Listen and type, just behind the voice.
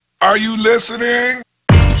Are you listening?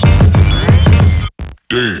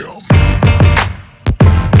 Damn.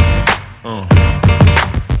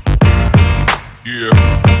 Yeah.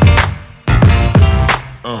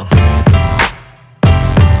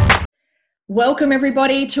 Welcome,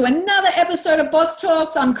 everybody, to another episode of Boss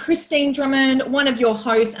Talks. I'm Christine Drummond, one of your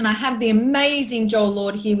hosts, and I have the amazing Joel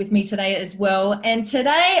Lord here with me today as well. And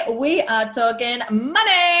today we are talking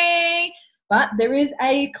money, but there is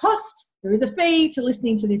a cost, there is a fee to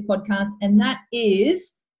listening to this podcast, and that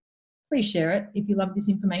is, please share it if you love this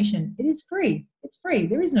information. It is free. It's free.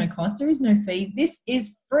 There is no cost. There is no fee. This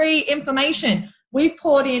is free information. We've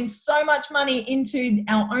poured in so much money into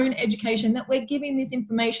our own education that we're giving this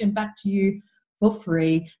information back to you for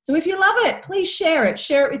free. So if you love it, please share it.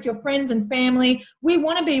 Share it with your friends and family. We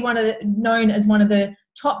want to be known as one of the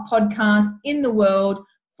top podcasts in the world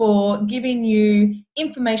for giving you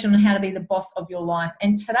information on how to be the boss of your life.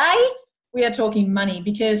 And today, we are talking money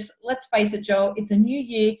because let's face it, Joel, it's a new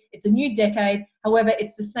year, it's a new decade. However,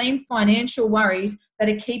 it's the same financial worries that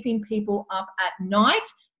are keeping people up at night.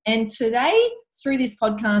 And today, through this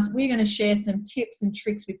podcast, we're going to share some tips and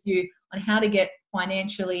tricks with you on how to get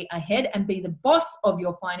financially ahead and be the boss of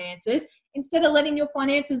your finances instead of letting your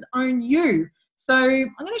finances own you. So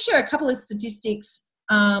I'm going to share a couple of statistics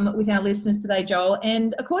with our listeners today, Joel.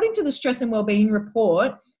 And according to the Stress and Wellbeing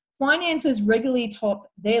Report, finances regularly top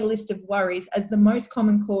their list of worries as the most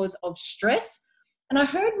common cause of stress. And I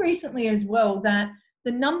heard recently as well that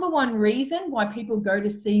the number one reason why people go to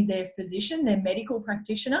see their physician, their medical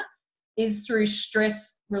practitioner, is through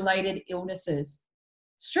stress-related illnesses.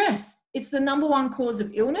 Stress, it's the number one cause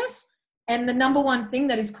of illness, and the number one thing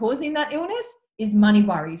that is causing that illness is money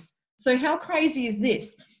worries. So how crazy is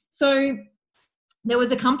this? So there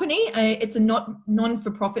was a company, it's a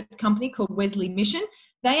non-for-profit company called Wesley Mission.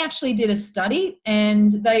 They actually did a study,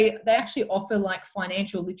 and they actually offer like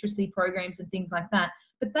financial literacy programs and things like that.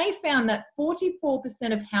 But they found that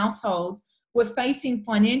 44% of households were facing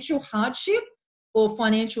financial hardship or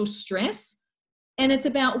financial stress. And it's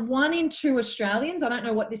about 1 in 2 Australians, I don't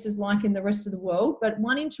know what this is like in the rest of the world, but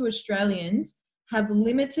 1 in 2 Australians have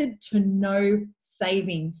limited to no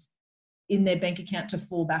savings in their bank account to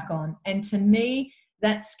fall back on. And to me,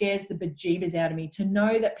 that scares the bejeebers out of me, to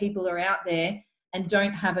know that people are out there and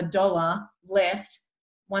don't have a dollar left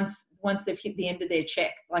once they've hit the end of their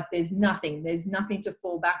check. Like there's nothing to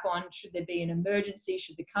fall back on. Should there be an emergency?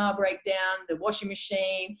 Should the car break down? The washing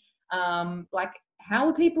machine? Like how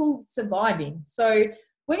are people surviving? So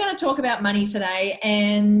we're going to talk about money today.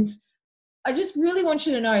 And I just really want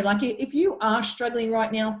you to know, like if you are struggling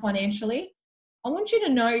right now financially, I want you to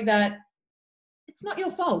know that it's not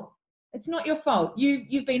your fault. It's not your fault.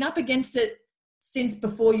 You've been up against it since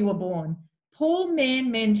before you were born. Poor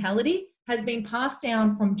man mentality has been passed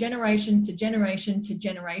down from generation to generation to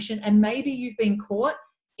generation, and maybe you've been caught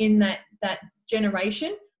in that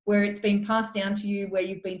generation where it's been passed down to you, where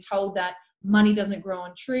you've been told that money doesn't grow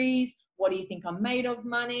on trees. What do you think I'm made of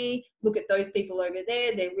money? Look at those people over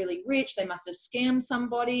there. They're really rich. They must have scammed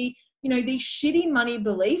somebody. You know, these shitty money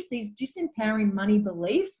beliefs, these disempowering money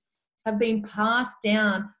beliefs have been passed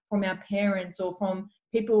down from our parents or from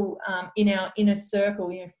people in our inner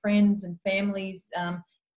circle, you know, friends and families,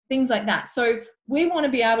 things like that. So we want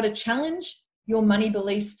to be able to challenge your money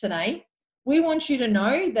beliefs today. We want you to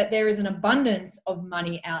know that there is an abundance of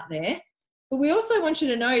money out there, but we also want you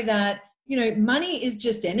to know that, you know, money is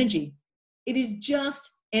just energy. It is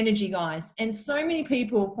just energy, guys. And so many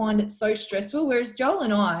people find it so stressful, whereas Joel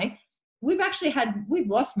and I, we've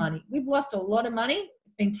lost money. We've lost a lot of money.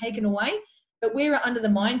 It's been taken away. But we're under the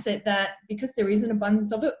mindset that because there is an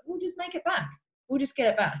abundance of it, we'll just make it back. We'll just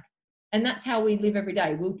get it back. And that's how we live every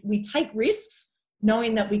day. We take risks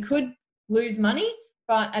knowing that we could lose money,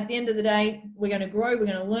 but at the end of the day, we're going to grow, we're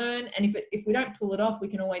going to learn. And if we don't pull it off, we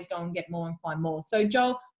can always go and get more and find more. So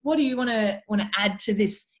Joel, what do you want to add to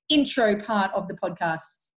this intro part of the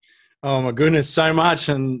podcast? Oh my goodness, so much.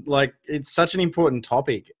 And like, it's such an important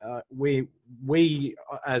topic. We,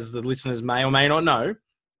 as the listeners may or may not know,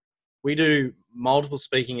 we do multiple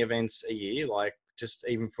speaking events a year, like just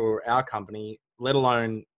even for our company, let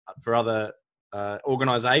alone for other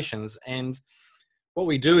organizations. And what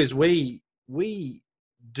we do is we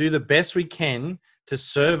do the best we can to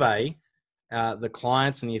survey the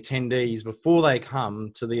clients and the attendees before they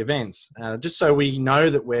come to the events, just so we know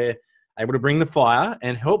that we're able to bring the fire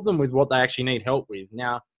and help them with what they actually need help with.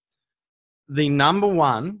 Now, the number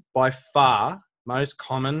one by far most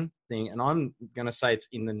common thing, and I'm going to say it's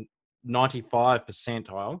in the 95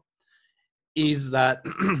 percentile, is that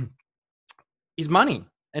is money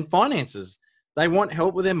and finances. They want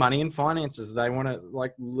help with their money and finances. They want to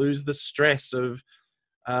like lose the stress of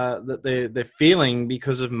that they're feeling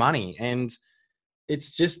because of money, and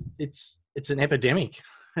it's just it's an epidemic.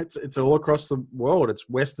 It's all across the world. It's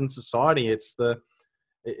Western society. It's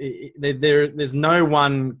there's no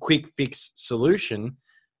one quick fix solution.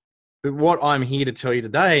 But what I'm here to tell you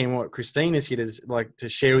today, and what Christine is here to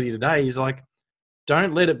share with you today, is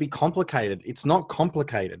don't let it be complicated. It's not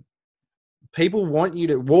complicated. People want you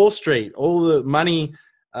to, Wall Street, all the money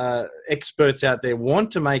experts out there want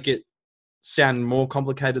to make it sound more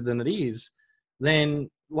complicated than it is. Then,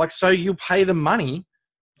 so you'll pay them money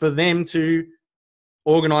for them to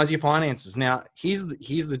organize your finances. Now, here's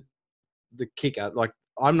the kicker.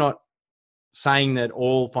 I'm not saying that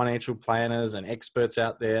all financial planners and experts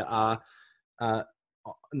out there are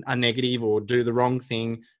negative or do the wrong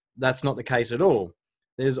thing. That's not the case at all.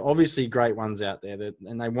 There's obviously great ones out there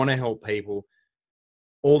and they want to help people.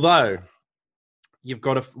 Although you've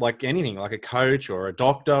got to, like anything, like a coach or a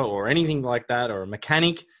doctor or anything like that, or a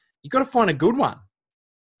mechanic, you've got to find a good one.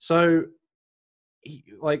 So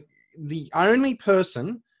the only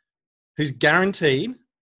person who's guaranteed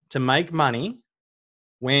to make money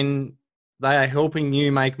when they are helping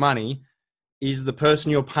you make money is the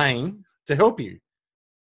person you're paying to help you.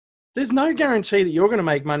 There's no guarantee that you're going to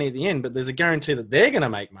make money at the end, but there's a guarantee that they're going to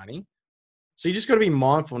make money. So you just got to be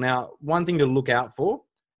mindful. Now, one thing to look out for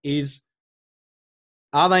is,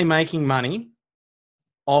 are they making money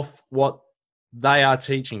off what they are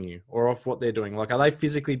teaching you or off what they're doing? Are they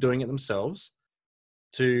physically doing it themselves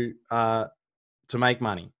to make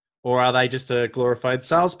money? Or are they just a glorified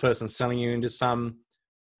salesperson selling you into some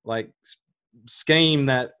scheme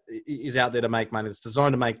that is out there to make money? It's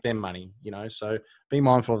designed to make them money, so be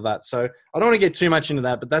mindful of that. So I don't want to get too much into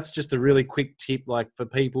that, but that's just a really quick tip, for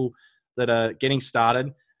people that are getting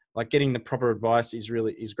started. Getting the proper advice is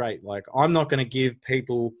great. I'm not going to give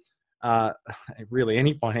people really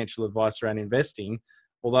any financial advice around investing,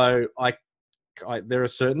 although there are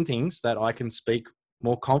certain things that I can speak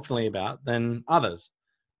more confidently about than others.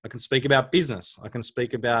 I can speak about business. I can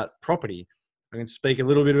speak about property. I can speak a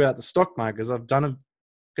little bit about the stock market because I've done a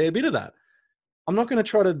fair bit of that. I'm not going to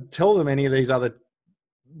try to tell them any of these other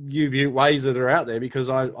ways that are out there because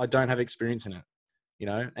I don't have experience in it,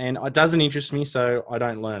 and it doesn't interest me, so I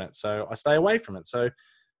don't learn it. So I stay away from it. So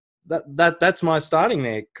that's my starting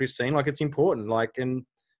there, Christine. It's important. And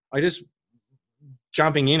I just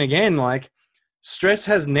jumping in again, stress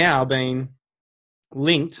has now been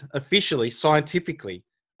linked officially, scientifically,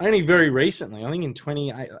 only very recently, I think in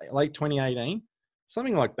late 2018,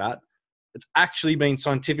 something like that. It's actually been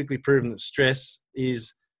scientifically proven that stress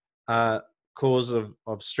is cause of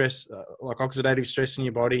stress, oxidative stress in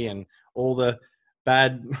your body, and all the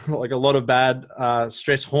bad, a lot of bad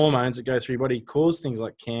stress hormones that go through your body cause things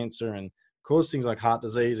like cancer and cause things like heart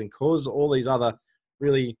disease and cause all these other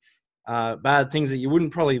really bad things that you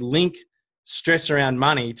wouldn't probably link stress around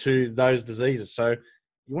money to those diseases. So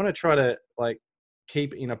you want to try to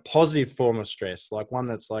keep in a positive form of stress, one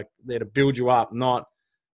that's there to build you up, not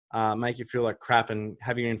make you feel like crap and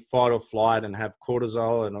have you in fight or flight and have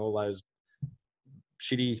cortisol and all those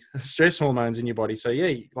shitty stress hormones in your body. So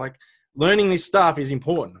yeah, learning this stuff is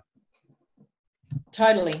important.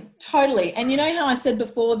 Totally. And you know how I said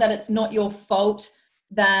before that it's not your fault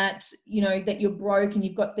that, that you're broke and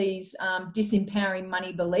you've got these disempowering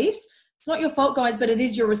money beliefs. It's not your fault, guys, but it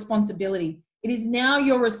is your responsibility. It is now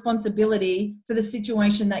your responsibility for the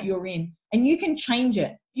situation that you're in, and you can change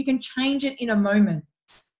it. You can change it in a moment.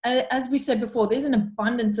 As we said before, there's an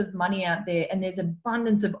abundance of money out there and there's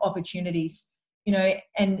abundance of opportunities,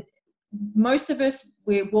 and most of us,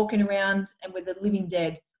 we're walking around and we're the living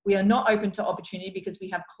dead. We are not open to opportunity because we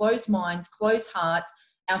have closed minds, closed hearts,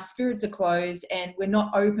 our spirits are closed, and we're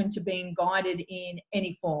not open to being guided in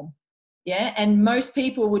any form. Yeah. And most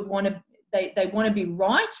people would want to, they want to be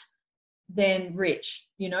right than rich,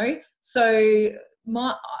 So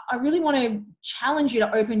I really want to challenge you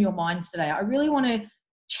to open your minds today. I really want to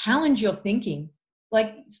challenge your thinking.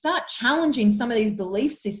 Start challenging some of these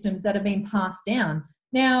belief systems that have been passed down.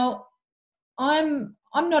 Now, I'm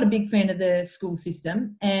not a big fan of the school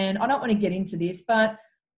system, and I don't want to get into this, but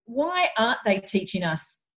why aren't they teaching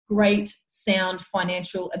us great, sound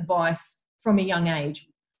financial advice from a young age?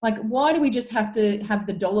 Why do we just have to have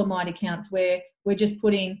the Dollarmite accounts where we're just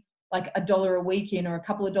putting $1 a week in or a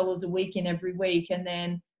couple of dollars a week in every week, and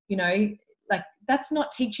then, that's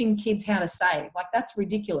not teaching kids how to save. That's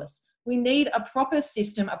ridiculous. We need a proper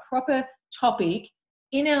system, a proper topic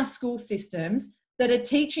in our school systems that are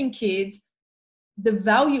teaching kids the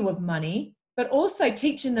value of money, but also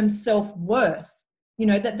teaching them self-worth,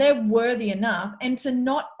 that they're worthy enough and to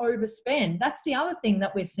not overspend. That's the other thing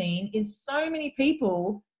that we're seeing is so many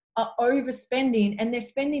people are overspending and they're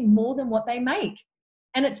spending more than what they make.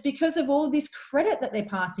 And it's because of all this credit that they're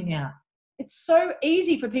passing out. It's so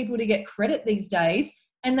easy for people to get credit these days,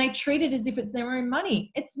 and they treat it as if it's their own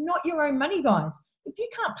money. It's not your own money, guys. If you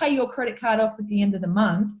can't pay your credit card off at the end of the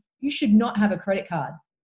month, you should not have a credit card.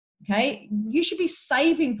 Okay? You should be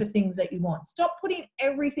saving for things that you want. Stop putting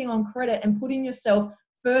everything on credit and putting yourself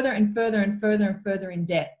further and further and further and further in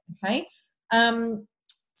debt. Okay?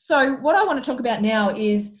 So what I want to talk about now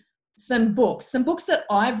is some books that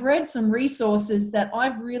I've read, some resources that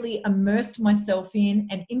I've really immersed myself in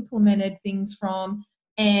and implemented things from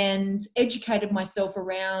and educated myself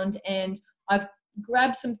around. And I've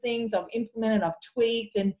grabbed some things, I've implemented, I've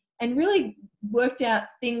tweaked and really worked out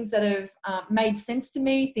things that have made sense to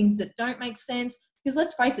me, things that don't make sense. Because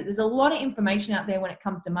let's face it, there's a lot of information out there when it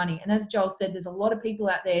comes to money. And as Joel said, there's a lot of people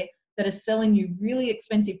out there that are selling you really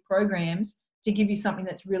expensive programs to give you something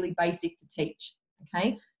that's really basic to teach.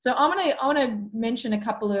 Okay, so I want to mention a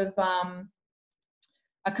couple of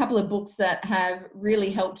books that have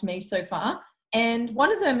really helped me so far, and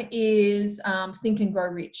one of them is Think and Grow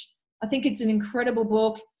Rich. I think it's an incredible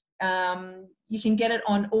book. You can get it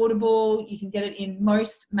on Audible. You can get it in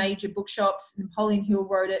most major bookshops. Napoleon Hill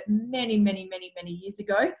wrote it many years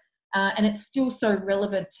ago, and it's still so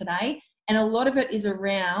relevant today. And a lot of it is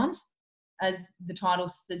around, as the title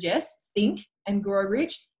suggests, Think and Grow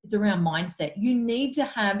Rich. It's around mindset. You need to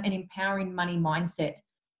have an empowering money mindset.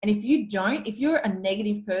 And if you don't, if you're a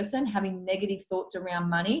negative person having negative thoughts around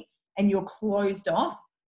money and you're closed off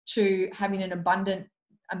to having an abundant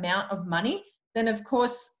amount of money, then of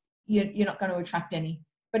course you're not going to attract any.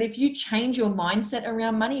 But if you change your mindset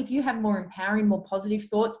around money, if you have more empowering, more positive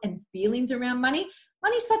thoughts and feelings around money,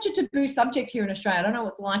 money's such a taboo subject here in Australia. I don't know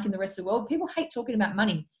what it's like in the rest of the world. People hate talking about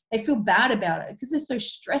money. They feel bad about it because they're so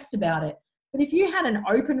stressed about it. But if you had an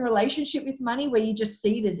open relationship with money where you just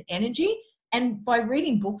see it as energy, and by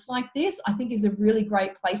reading books like this, I think is a really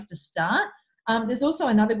great place to start. There's also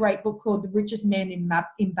another great book called The Richest Man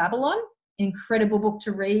in Babylon, an incredible book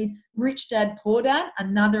to read. Rich Dad, Poor Dad,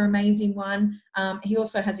 another amazing one. He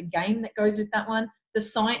also has a game that goes with that one. The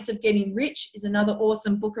Science of Getting Rich is another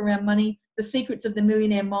awesome book around money. The Secrets of the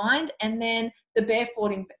Millionaire Mind, and then The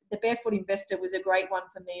Barefoot Investor was a great one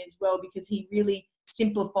for me as well, because he really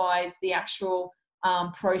simplifies the actual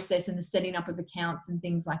process and the setting up of accounts and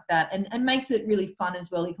things like that, and makes it really fun as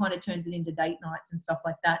well. He kind of turns it into date nights and stuff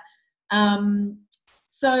like that.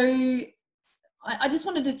 So I just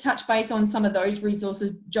wanted to touch base on some of those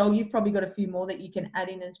resources. Joel, you've probably got a few more that you can add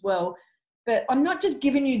in as well. But I'm not just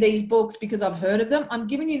giving you these books because I've heard of them. I'm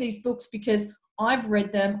giving you these books because I've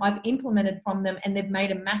read them, I've implemented from them, and they've made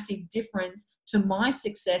a massive difference to my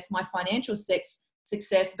success, my financial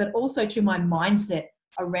success, but also to my mindset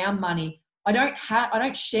around money. I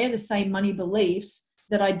don't share the same money beliefs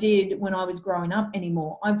that I did when I was growing up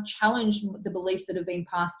anymore. I've challenged the beliefs that have been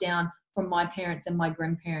passed down from my parents and my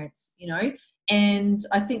grandparents, you know, and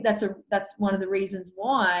I think that's one of the reasons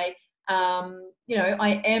why, you know,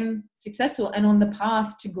 I am successful and on the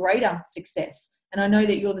path to greater success. And I know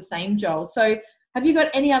that you're the same, Joel. So have you got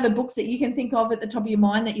any other books that you can think of at the top of your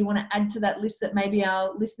mind that you want to add to that list that maybe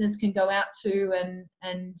our listeners can go out to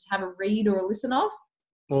and have a read or a listen of?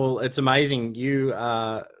 Well, it's amazing. You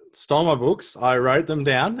stole my books. I wrote them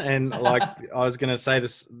down, and like I was going to say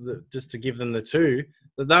this, just to give them the two,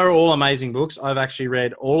 but they were all amazing books. I've actually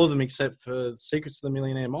read all of them except for Secrets of the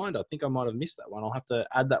Millionaire Mind. I think I might have missed that one. I'll have to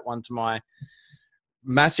add that one to my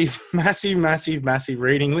massive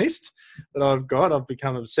reading list that I've got. I've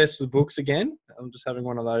become obsessed with books again. I'm just having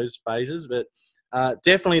one of those phases, but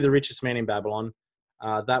definitely The Richest Man in Babylon.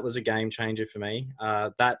 That was a game changer for me.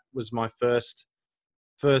 That was my first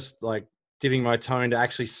like dipping my toe into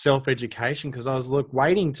actually self-education, because I was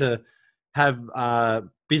waiting to have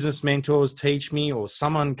business mentors teach me or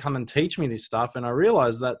someone come and teach me this stuff. And I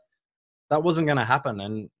realized that wasn't going to happen.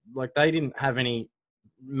 And like, they didn't have any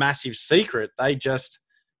massive secret. They just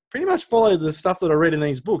pretty much followed the stuff that I read in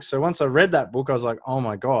these books. So once I read that book, I was like, oh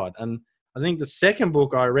my God. And I think the second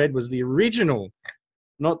book I read was the original,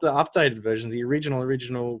 not the updated versions, the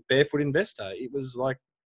original Barefoot Investor. It was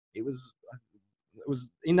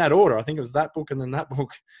in that order. I think it was that book and then that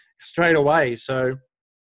book straight away. So,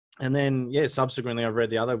 and then, yeah, subsequently I've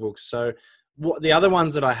read the other books. So the other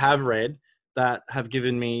ones that I have read that have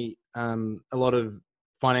given me a lot of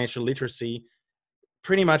financial literacy,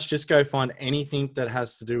 pretty much just go find anything that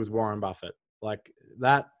has to do with Warren Buffett. Like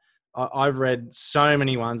that, I've read so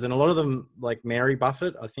many ones, and a lot of them, like Mary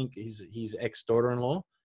Buffett, I think his ex-daughter-in-law,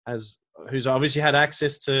 who's obviously had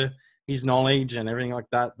access to his knowledge and everything like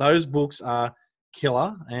that. Those books are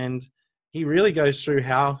killer, and he really goes through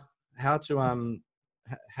how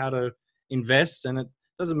how to invest, and it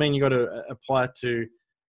doesn't mean you got to apply it to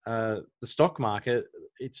the stock market.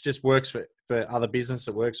 It just works for other business.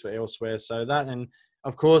 It works for elsewhere. So that, and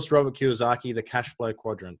of course, Robert Kiyosaki, the cash flow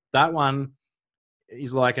quadrant. That one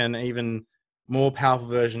is like an even more powerful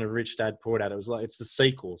version of Rich Dad Poor Dad. It's the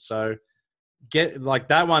sequel. So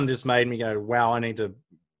that one just made me go, wow, I need to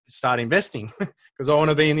start investing because I want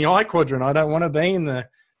to be in the I quadrant. I don't want to be in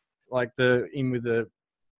with the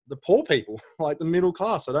poor people, like the middle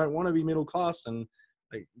class. I don't want to be middle class, and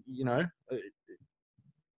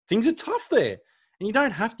things are tough there, and you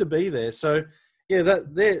don't have to be there. So yeah,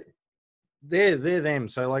 that they're them.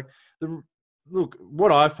 So like look,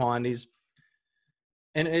 what I find is,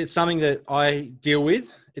 and it's something that I deal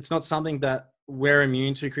with. It's not something that we're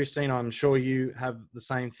immune to, Christine. I'm sure you have the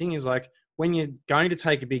same thing. Is like when you're going to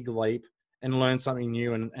take a big leap and learn something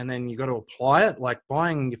new, and then you got to apply it, like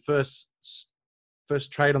buying your first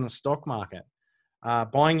trade on the stock market,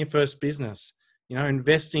 buying your first business,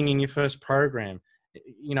 investing in your first program.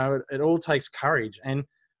 It all takes courage. And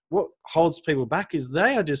what holds people back is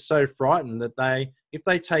they are just so frightened that if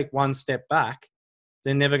they take one step back,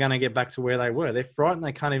 they're never going to get back to where they were. They're frightened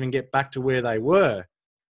they can't even get back to where they were.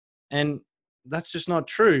 And that's just not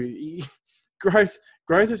true. Growth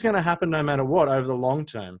is going to happen no matter what over the long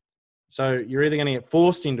term. So you're either going to get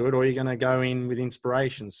forced into it or you're going to go in with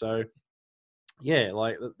inspiration. So yeah,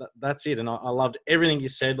 like that's it. And I loved everything you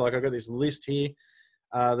said. Like I got this list here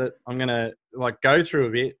that I'm going to like go through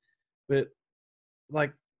a bit, but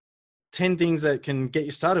like 10 things that can get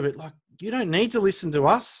you started. But like, you don't need to listen to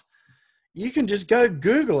us. You can just go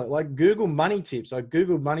Google it, like Google money tips. I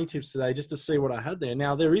Googled money tips today just to see what I had there.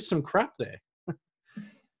 Now there is some crap there,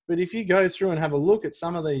 but if you go through and have a look at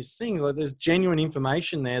some of these things, like there's genuine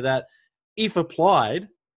information there that if applied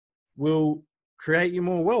will create you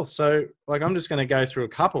more wealth. So like, I'm just going to go through a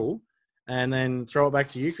couple and then throw it back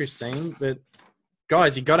to you, Christine. But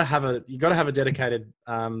guys, you got to have a dedicated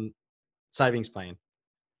savings plan.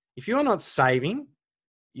 If you are not saving,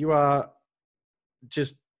 you are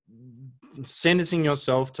just sentencing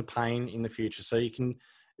yourself to pain in the future. So you can,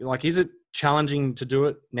 like, is it challenging to do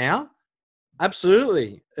it now?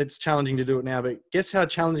 Absolutely. It's challenging to do it now, but guess how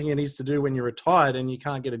challenging it is to do when you're retired and you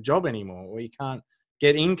can't get a job anymore, or you can't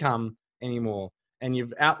get income anymore, and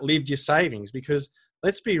you've outlived your savings. Because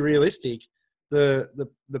let's be realistic, the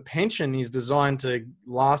pension is designed to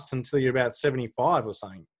last until you're about 75 or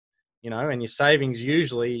something, and your savings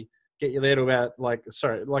usually get you there to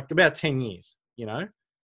about 10 years,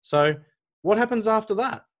 So what happens after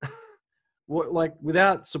that?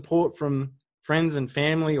 Without support from friends and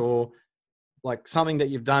family, or like something that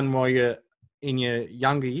you've done while you're in your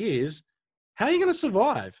younger years, how are you going to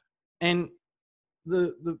survive? And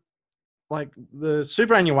the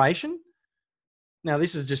superannuation, now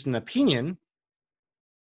this is just an opinion,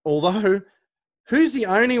 although who's the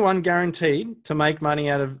only one guaranteed to make money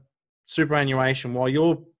out of superannuation while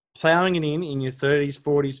you're plowing it in your 30s,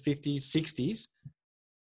 40s, 50s, 60s?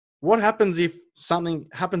 What happens if something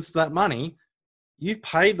happens to that money? You've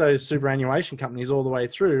paid those superannuation companies all the way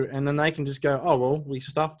through, and then they can just go, oh, well, we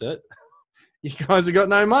stuffed it. You guys have got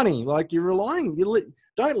no money. Like, you're relying.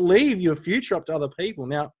 Don't leave your future up to other people.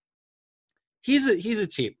 Now, here's a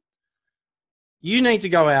tip. You need to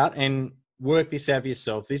go out and work this out for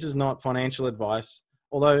yourself. This is not financial advice,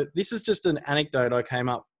 although this is just an anecdote I came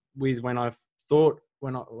up with when I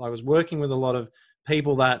was working with a lot of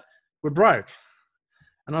people that were broke.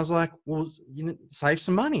 And I was like, well, save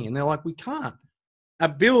some money. And they're like, we can't. Our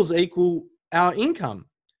bills equal our income.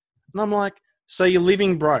 And I'm like, so you're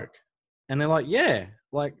living broke? And they're like, yeah.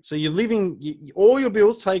 Like, so you're living, all your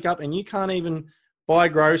bills take up, and you can't even buy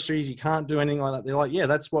groceries. You can't do anything like that. They're like, yeah,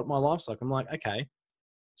 that's what my life's like. I'm like, okay.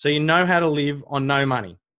 So you know how to live on no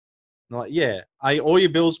money? They're like, yeah. Are all your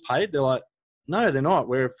bills paid? They're like, no, they're not.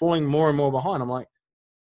 We're falling more and more behind. I'm like,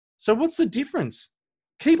 so what's the difference?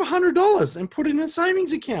 Keep $100 and put it in a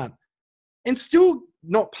savings account and still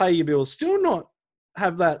not pay your bills, still not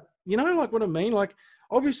have that, like what I mean? Like,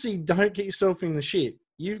 obviously don't get yourself in the shit.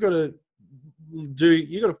 You've got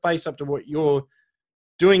to face up to what you're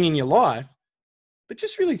doing in your life, but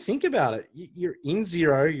just really think about it. You're in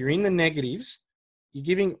zero, you're in the negatives, you're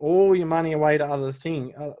giving all your money away to other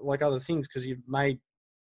things because you've made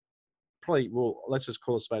let's just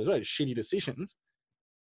call it spade, shitty decisions.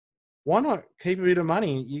 Why not keep a bit of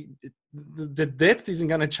money? The depth isn't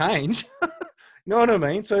going to change. You know what I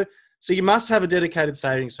mean? So you must have a dedicated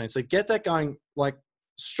savings plan. So get that going like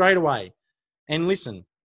straight away. And listen,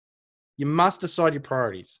 you must decide your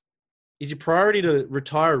priorities. Is your priority to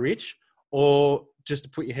retire rich or just to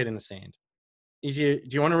put your head in the sand? Do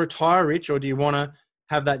you want to retire rich, or do you want to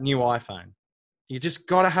have that new iPhone? You just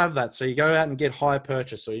got to have that. So you go out and get hire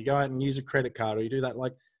purchase, or you go out and use a credit card, or you do that.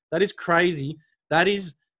 Like, that is crazy. That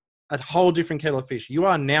is a whole different kettle of fish. You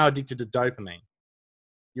are now addicted to dopamine.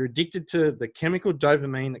 You're addicted to the chemical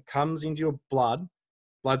dopamine that comes into your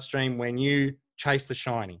bloodstream when you chase the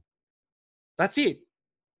shiny. That's it.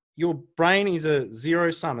 Your brain is a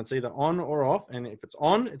zero sum. It's either on or off. And if it's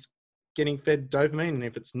on, it's getting fed dopamine. And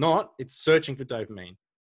if it's not, it's searching for dopamine.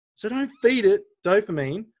 So don't feed it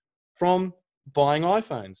dopamine from buying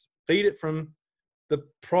iPhones. Feed it from the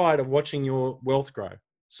pride of watching your wealth grow.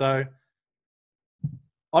 So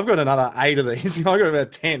I've got another 8 of these. I've got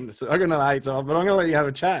about 10. So I've got another 8. But I'm going to let you have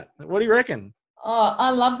a chat. What do you reckon? Oh,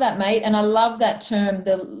 I love that, mate. And I love that term,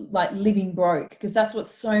 the like living broke, because that's what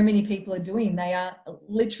so many people are doing. They are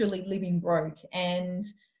literally living broke and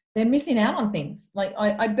they're missing out on things. Like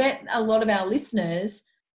I bet a lot of our listeners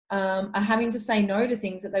are having to say no to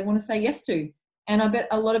things that they want to say yes to. And I bet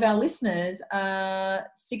a lot of our listeners are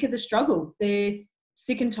sick of the struggle. They're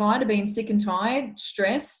sick and tired of being sick and tired,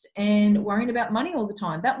 stressed, and worrying about money all the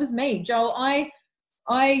time. That was me, Joel. I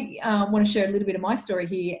want to share a little bit of my story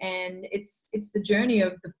here, and it's the journey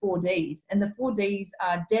of the 4 Ds. And the 4 Ds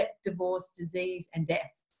are debt, divorce, disease, and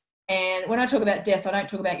death. And when I talk about death, I don't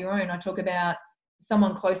talk about your own. I talk about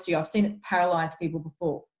someone close to you. I've seen it paralyze people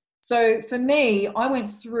before. So for me, I went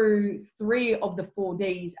through 3 of the 4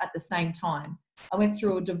 Ds at the same time. I went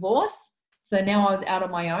through a divorce. So now I was out on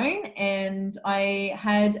my own, and I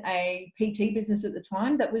had a PT business at the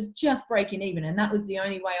time that was just breaking even. And that was the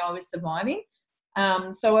only way I was surviving.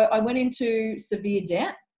 So I went into severe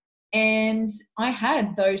debt, and I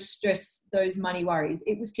had those stress, those money worries.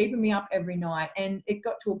 It was keeping me up every night. And it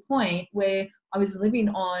got to a point where I was living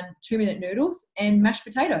on 2-minute noodles and mashed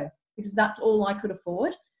potato because that's all I could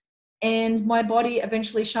afford. And my body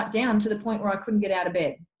eventually shut down to the point where I couldn't get out of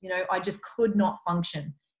bed. You know, I just could not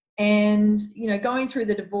function. And, you know, going through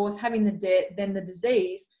the divorce, having the debt, then the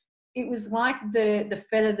disease, it was like the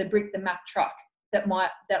feather, the brick, the Mack truck that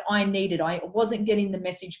I needed. I wasn't getting the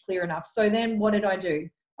message clear enough. So then what did I do?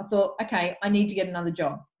 I thought, okay, I need to get another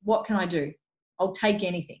job. What can I do? I'll take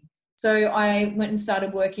anything. So I went and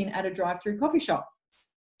started working at a drive-through coffee shop.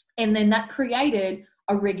 And then that created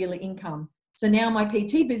a regular income. So now my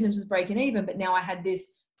PT business was breaking even, but now I had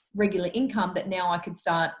this regular income that now I could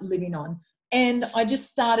start living on. And I just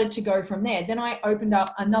started to go from there. Then I opened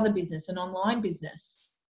up another business, an online business.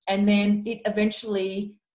 And then it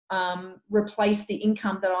eventually replaced the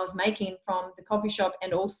income that I was making from the coffee shop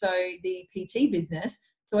and also the PT business.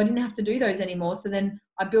 So I didn't have to do those anymore. So then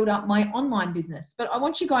I built up my online business. But I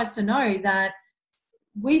want you guys to know that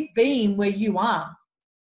we've been where you are,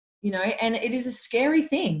 you know, and it is a scary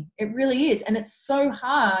thing. It really is. And it's so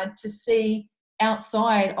hard to see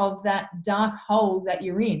outside of that dark hole that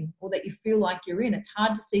you're in, or that you feel like you're in. It's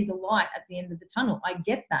hard to see the light at the end of the tunnel. I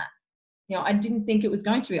get that. You know, I didn't think it was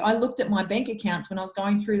going to be. I looked at my bank accounts when I was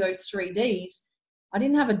going through those 3 Ds. I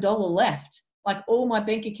didn't have $1 left. Like, all my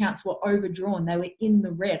bank accounts were overdrawn. They were in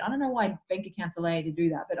the red. I don't know why bank accounts allow you to do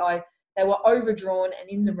that, but they were overdrawn and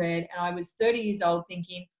in the red. And I was 30 years old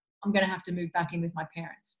thinking, I'm going to have to move back in with my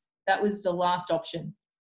parents. That was the last option,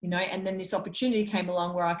 you know. And then this opportunity came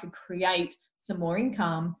along where I could create some more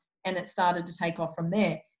income, and it started to take off from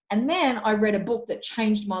there. And then I read a book that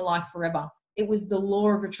changed my life forever. It was The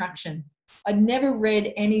Law of Attraction. I'd never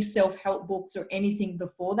read any self-help books or anything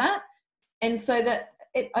before that. And so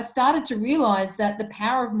I started to realize that the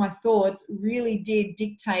power of my thoughts really did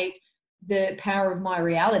dictate the power of my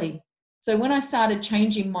reality. So when I started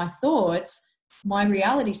changing my thoughts, my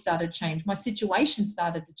reality started to change. My situation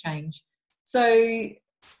started to change. So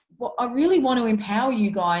well, I really want to empower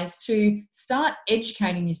you guys to start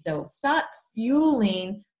educating yourselves, start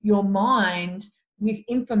fueling your mind with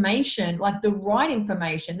information, like the right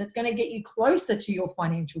information that's going to get you closer to your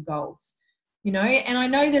financial goals, you know. And I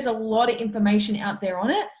know there's a lot of information out there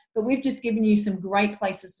on it, but we've just given you some great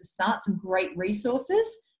places to start, some great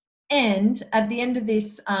resources. And at the end of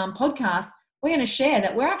this podcast, we're going to share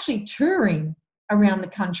that we're actually touring around the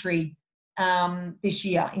country this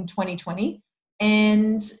year in 2020.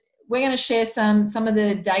 And we're going to share some of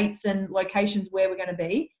the dates and locations where we're going to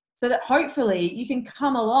be, so that hopefully you can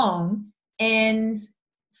come along and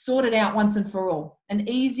sort it out once and for all. An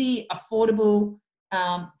easy, affordable,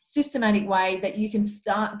 systematic way that you can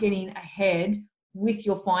start getting ahead with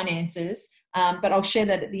your finances. But I'll share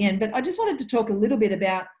that at the end. But I just wanted to talk a little bit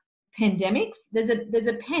about pandemics. There's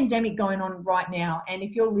a pandemic going on right now. And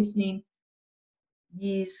if you're listening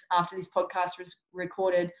years after this podcast was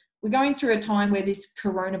recorded, we're going through a time where this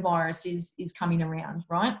coronavirus is coming around,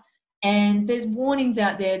 right? And there's warnings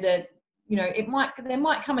out there that, you know, there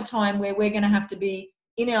might come a time where we're going to have to be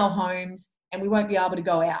in our homes, and we won't be able to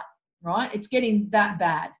go out, right? It's getting that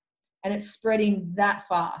bad and it's spreading that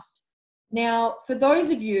fast. Now, for those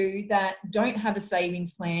of you that don't have a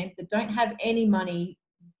savings plan, that don't have any money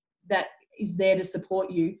that is there to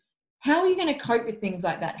support you, how are you going to cope with things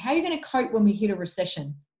like that? How are you going to cope when we hit a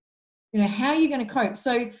recession? How are you going to cope?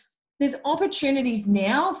 So there's opportunities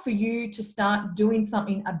now for you to start doing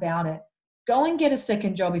something about it. Go and get a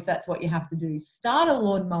second job if that's what you have to do. Start a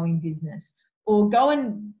lawn mowing business, or go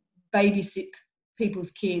and babysit people's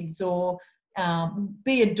kids, or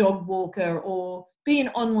be a dog walker, or be an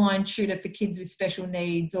online tutor for kids with special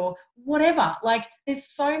needs, or whatever. Like, there's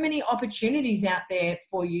so many opportunities out there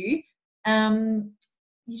for you.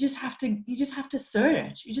 You just have to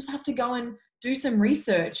search. You just have to go and do some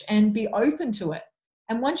research and be open to it.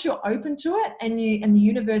 And once you're open to it, and the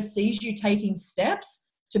universe sees you taking steps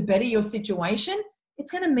to better your situation,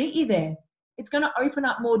 it's going to meet you there. It's going to open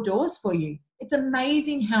up more doors for you. It's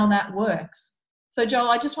amazing how that works. So Joel,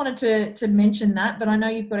 I just wanted to mention that, but I know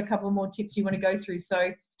you've got a couple more tips you want to go through. So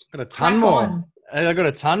I've got a ton more. I've got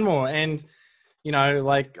a ton more. And,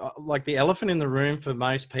 like the elephant in the room for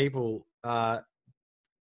most people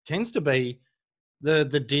tends to be the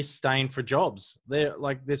disdain for jobs.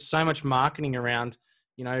 There's so much marketing around,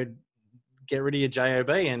 get rid of your JOB.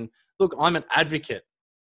 And look, I'm an advocate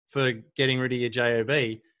for getting rid of your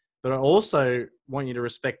JOB, but I also want you to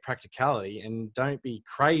respect practicality and don't be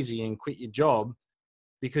crazy and quit your job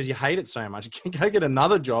because you hate it so much. Go get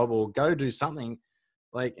another job or go do something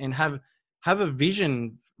and have a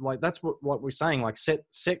vision. That's what we're saying.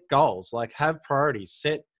 Set goals, have priorities,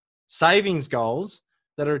 set savings goals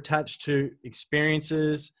that are attached to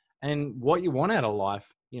experiences and what you want out of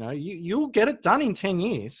life. You'll get it done in 10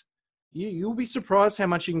 years. You'll be surprised how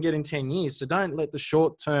much you can get in 10 years. So don't let the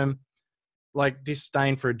short term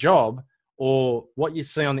disdain for a job, or what you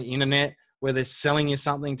see on the internet where they're selling you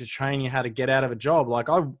something to train you how to get out of a job.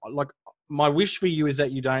 My wish for you is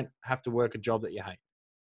that you don't have to work a job that you hate.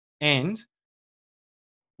 And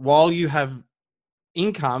while you have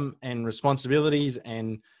income and responsibilities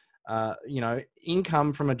and,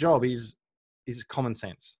 income from a job is common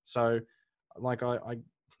sense. So I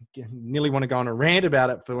nearly want to go on a rant about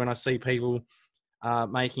it for when I see people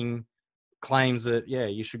making claims that,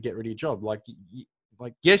 you should get rid of your job.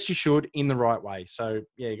 Yes, you should, in the right way. So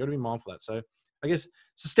you got to be mindful of that. So I guess,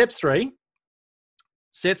 step 3,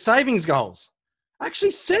 set savings goals. Actually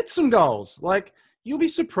set some goals. You'll be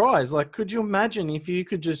surprised. Could you imagine if you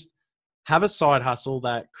could just have a side hustle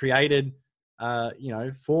that created,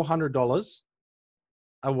 $400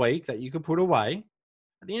 a week that you could put away?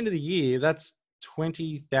 At the end of the year, that's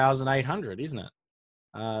 $20,800, isn't it?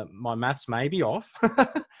 My maths may be off,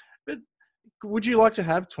 but would you like to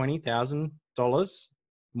have $20,000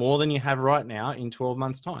 more than you have right now in 12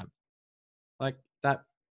 months' time?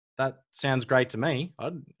 That sounds great to me.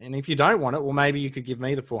 And if you don't want it, well, maybe you could give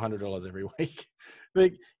me the $400 every week.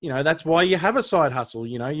 But, that's why you have a side hustle.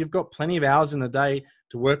 You've got plenty of hours in the day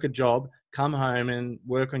to work a job, come home and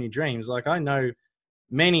work on your dreams. I know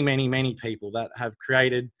many, many, many people that have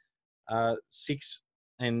created 6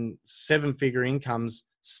 and 7-figure incomes,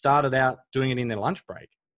 started out doing it in their lunch break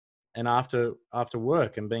and after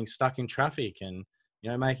work, and being stuck in traffic and,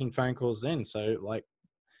 making phone calls then. So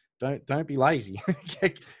don't be lazy.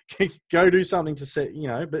 Go do something to set,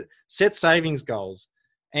 but set savings goals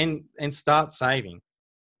and start saving.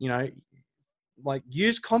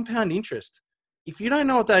 Use compound interest. If you don't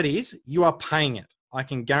know what that is, you are paying it. I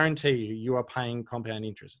can guarantee you are paying compound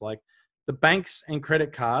interest. The banks and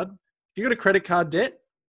credit card, if you've got a credit card debt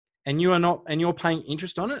and you're paying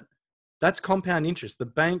interest on it, that's compound interest. The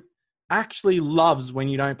bank actually loves when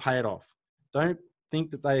you don't pay it off. Don't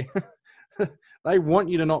think that they want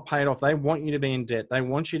you to not pay it off. They want you to be in debt. They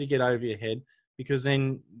want you to get over your head, because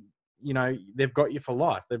then, they've got you for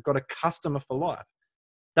life. They've got a customer for life.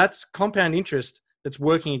 That's compound interest that's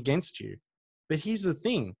working against you. But here's the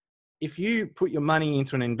thing. If you put your money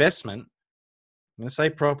into an investment, I'm going to say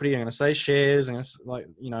property, I'm going to say shares, I'm going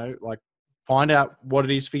to find out what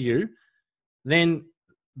it is for you, then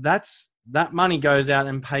that money goes out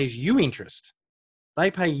and pays you interest. They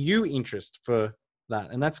pay you interest for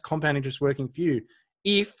that. And that's compound interest working for you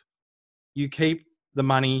if you keep the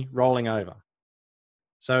money rolling over.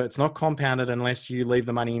 So it's not compounded unless you leave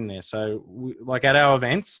the money in there. So at our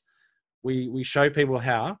events, we show people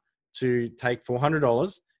how to take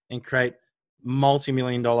 $400 and create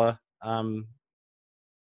multi-million-dollar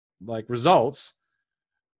results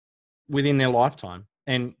within their lifetime,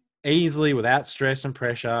 and easily, without stress and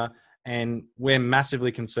pressure. And we're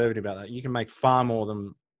massively conservative about that. You can make far more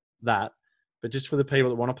than that, but just for the people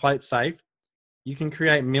that want to play it safe, you can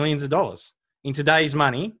create millions of dollars. In today's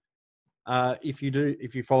money, if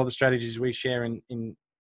you follow the strategies we share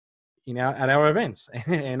at our events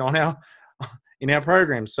and in our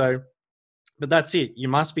programs. So, but that's it. You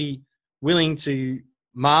must be willing to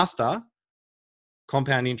master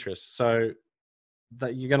compound interest. So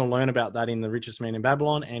that you're going to learn about that in The Richest Man in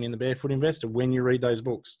Babylon and in The Barefoot Investor when you read those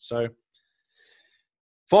books. So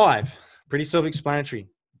 5, pretty self-explanatory.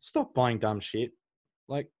 Stop buying dumb shit.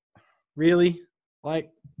 Like, really?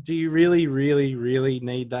 Like, do you really, really, really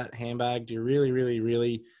need that handbag? Do you really, really,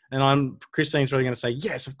 really? And Christine's probably going to say,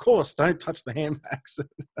 yes, of course. Don't touch the handbags.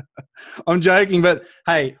 I'm joking, but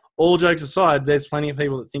hey, all jokes aside, there's plenty of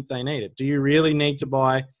people that think they need it. Do you really need to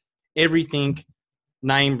buy everything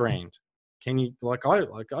name brand? Can you,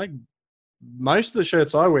 most of the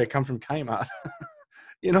shirts I wear come from Kmart.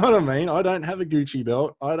 You know what I mean? I don't have a Gucci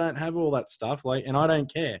belt. I don't have all that stuff. And I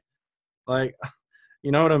don't care.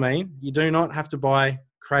 You know what I mean? You do not have to buy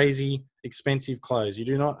crazy expensive clothes. You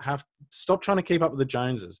do not have to stop trying to keep up with the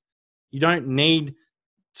Joneses. You don't need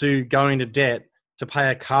to go into debt to pay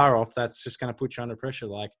a car off. That's just going to put you under pressure.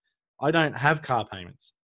 I don't have car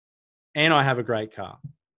payments and I have a great car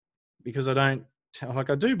because I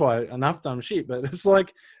do buy enough dumb shit, but it's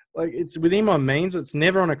it's within my means. It's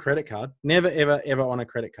never on a credit card. Never, ever, ever on a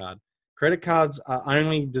credit card. Credit cards are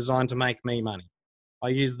only designed to make me money. I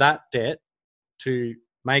use that debt to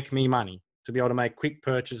make me money, to be able to make quick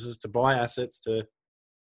purchases, to buy assets.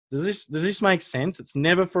 Does this make sense? It's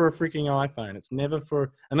never for a freaking iPhone. It's never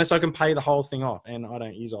for, unless I can pay the whole thing off. And I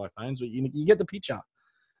don't use iPhones, but you get the picture.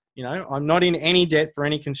 I'm not in any debt for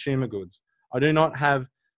any consumer goods. I do not have,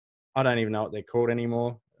 I don't even know what they're called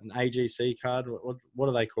anymore. An AGC card. What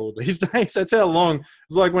are they called these days? That's how long. It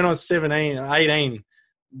was like when I was 17 or 18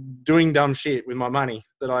 doing dumb shit with my money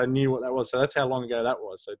that I knew what that was. So that's how long ago that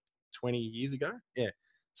was. So 20 years ago. Yeah.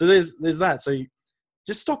 So there's that. So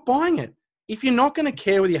just stop buying it. If you're not going to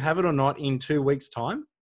care whether you have it or not in 2 weeks' time,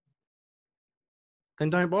 then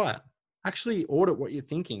don't buy it. Actually audit what you're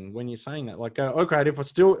thinking when you're saying that. Go, okay, if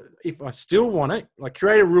I still want it,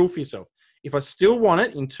 create a rule for yourself. If I still want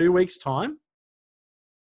it in 2 weeks' time,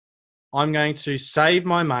 I'm going to save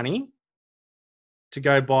my money to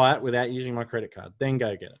go buy it without using my credit card. Then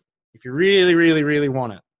go get it. If you really, really, really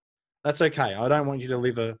want it, that's okay. I don't want you to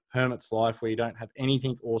live a hermit's life where you don't have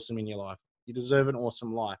anything awesome in your life. You deserve an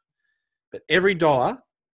awesome life. But every dollar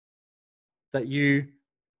that you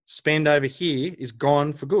spend over here is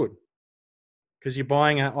gone for good. Because you're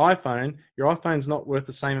buying an iPhone, your iPhone's not worth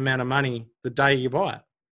the same amount of money the day you buy it.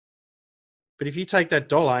 But if you take that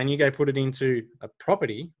dollar and you go put it into a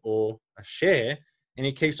property or a share, and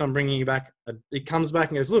it keeps on bringing you back, it comes back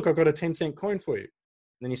and goes, look, I've got a 10-cent coin for you. And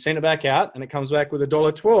then you send it back out and it comes back with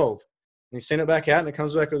 $1.12. And you send it back out and it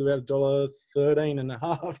comes back with about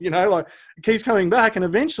 $1.13.5. It keeps coming back, and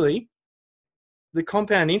eventually the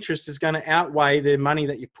compound interest is going to outweigh the money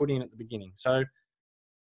that you've put in at the beginning. So,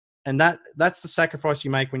 and that's the sacrifice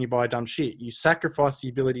you make when you buy dumb shit. You sacrifice the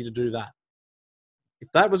ability to do that.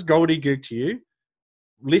 If that was gobbledygook to you,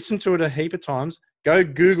 listen to it a heap of times. Go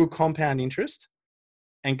Google compound interest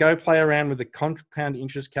and go play around with the compound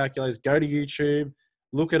interest calculators. Go to YouTube,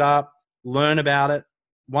 look it up, learn about it.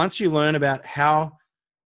 Once you learn about how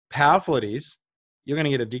powerful it is, you're going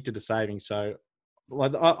to get addicted to saving. So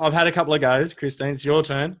I've had a couple of goes. Christine, it's your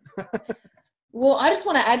turn. Well, I just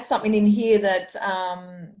want to add something in here that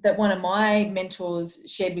that one of my mentors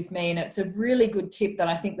shared with me, and it's a really good tip that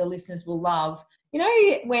I think the listeners will love.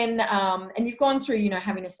 When and you've gone through,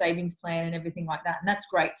 having a savings plan and everything like that, and that's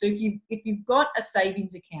great. So if you've got a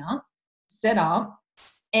savings account set up,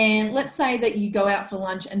 and let's say that you go out for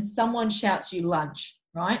lunch and someone shouts you lunch,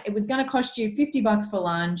 right? It was going to cost you $50 for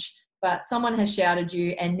lunch, but someone has shouted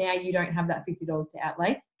you, and now you don't have that $50 to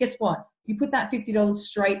outlay. Guess what? You put that $50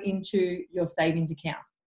 straight into your savings account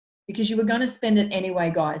because you were going to spend it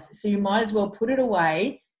anyway, guys. So you might as well put it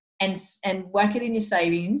away and whack it in your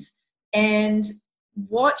savings and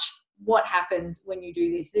watch what happens when you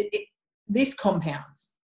do this. This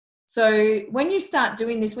compounds. So when you start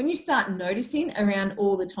doing this, when you start noticing around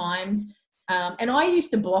all the times, and I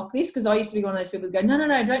used to block this because I used to be one of those people who go, no,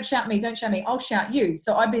 don't shout me, I'll shout you.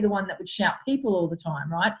 So I'd be the one that would shout people all the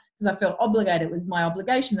time, right? Because I felt obligated. It was my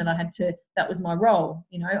obligation that was my role.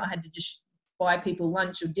 I had to just buy people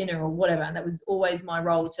lunch or dinner or whatever. And that was always my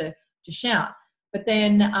role to shout. But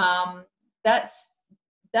then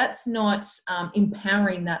that's not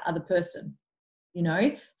empowering that other person,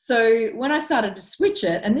 So when I started to switch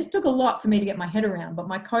it, and this took a lot for me to get my head around, but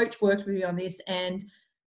my coach worked with me on this, and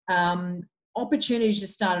opportunities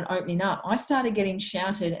just started opening up. I started getting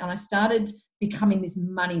shouted, and I started becoming this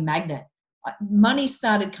money magnet. money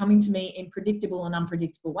started coming to me in predictable and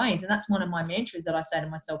unpredictable ways. And that's one of my mantras that I say to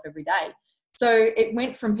myself every day. So it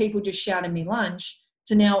went from people just shouting me lunch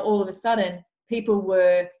to now all of a sudden people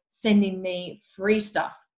were sending me free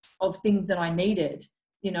stuff of things that I needed.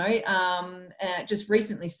 Just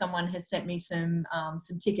recently someone has sent me some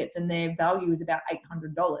tickets and their value is about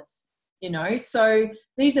 $800. So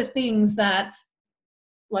these are things that,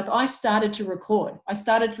 like, I started to record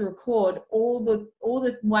all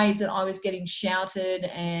the ways that I was getting shouted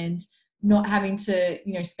and not having to,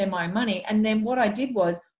 spend my own money. And then what I did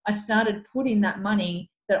was I started putting that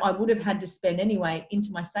money that I would have had to spend anyway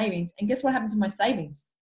into my savings. And guess what happened to my savings?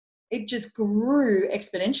 It just grew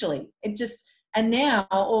exponentially. And now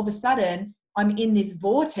all of a sudden I'm in this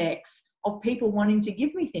vortex of people wanting to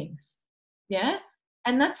give me things. Yeah.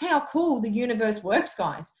 And that's how cool the universe works,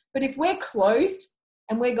 guys. But if we're closed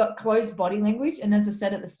and we've got closed body language, and as I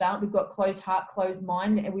said at the start, we've got closed heart, closed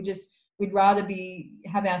mind, and we'd rather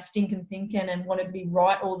have our stinking thinking and want to be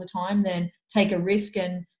right all the time than take a risk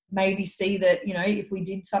and maybe see that, if we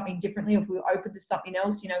did something differently, if we were open to something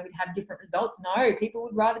else, we'd have different results. No, people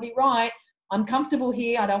would rather be right. I'm comfortable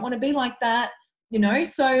here. I don't want to be like that,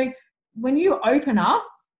 So when you open up,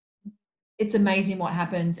 it's amazing what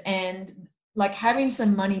happens. And like having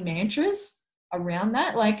some money mantras around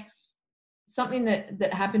that, like something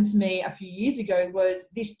that happened to me a few years ago was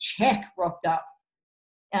this check rocked up.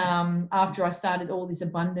 After I started all this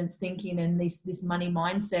abundance thinking and this money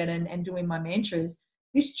mindset and doing my mantras,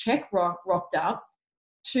 this check rocked up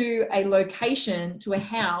to a location, to a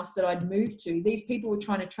house that I'd moved to. These people were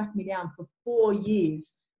trying to track me down for 4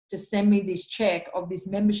 years to send me this check of this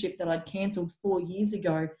membership that I'd cancelled 4 years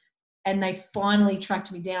ago. And they finally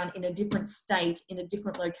tracked me down in a different state, in a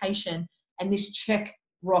different location. And this check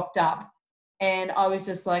rocked up. And I was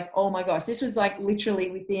just like, oh my gosh, this was like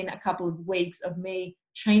literally within a couple of weeks of me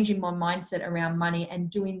changing my mindset around money and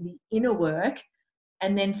doing the inner work.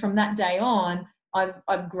 And then from that day on,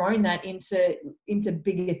 I've grown that into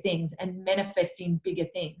bigger things and manifesting bigger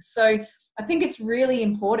things. So I think it's really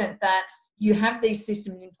important that you have these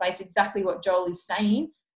systems in place, exactly what Joel is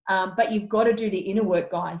saying, but you've got to do the inner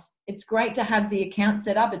work, guys. It's great to have the account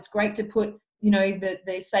set up. It's great to put,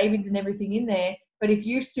 the savings and everything in there. But if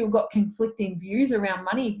you've still got conflicting views around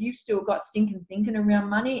money, if you've still got stinking thinking around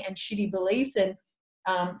money and shitty beliefs and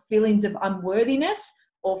feelings of unworthiness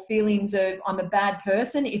or feelings of I'm a bad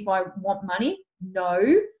person if I want money, no.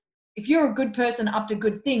 If you're a good person up to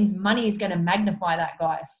good things, money is going to magnify that,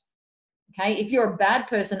 guys. Okay? If you're a bad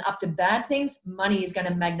person up to bad things, money is going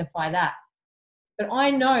to magnify that. But I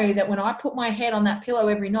know that when I put my head on that pillow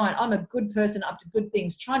every night, I'm a good person up to good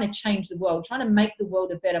things, trying to change the world, trying to make the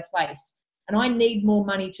world a better place. And I need more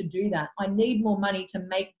money to do that. I need more money to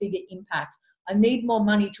make bigger impact. I need more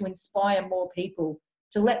money to inspire more people,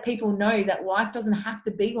 to let people know that life doesn't have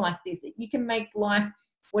to be like this, that you can make life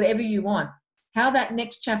whatever you want. How that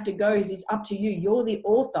next chapter goes is up to you. You're the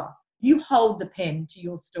author. You hold the pen to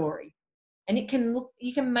your story. And you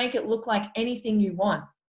can make it look like anything you want.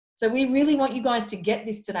 So we really want you guys to get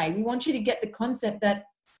this today. We want you to get the concept that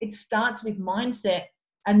it starts with mindset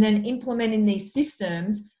and then implementing these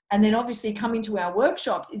systems. And then obviously coming to our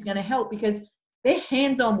workshops is going to help because they're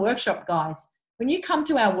hands-on workshop, guys. When you come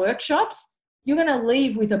to our workshops, you're going to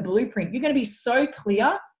leave with a blueprint. You're going to be so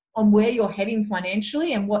clear on where you're heading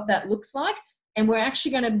financially and what that looks like. And we're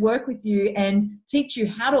actually going to work with you and teach you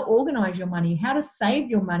how to organize your money, how to save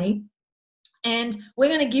your money. And we're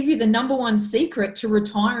going to give you the number one secret to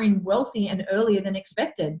retiring wealthy and earlier than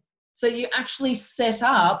expected. So you actually set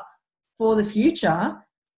up for the future.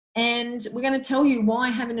 And we're going to tell you why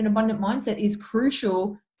having an abundant mindset is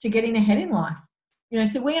crucial to getting ahead in life.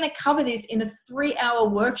 So we're going to cover this in a 3-hour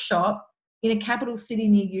workshop in a capital city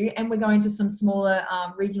near you. And we're going to some smaller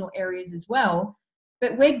regional areas as well.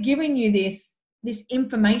 But we're giving you this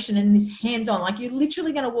information and this hands-on, like you're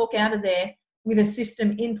literally going to walk out of there with a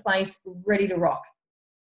system in place, ready to rock.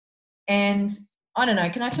 And I don't know,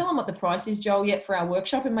 can I tell them what the price is, Joel, yet for our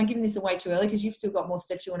workshop? Am I giving this away too early? Because you've still got more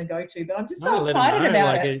steps you want to go to, but I'm just so excited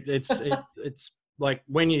about it. It's like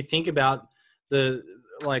when you think about the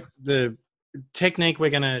technique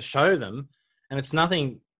we're going to show them, and it's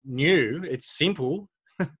nothing new, it's simple.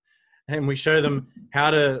 And we show them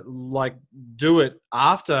how to do it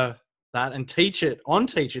after that and teach it.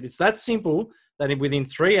 It's that simple that within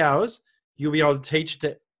 3 hours, you'll be able to teach it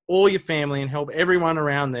to all your family and help everyone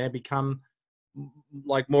around there become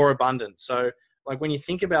more abundant. So when you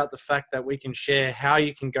think about the fact that we can share how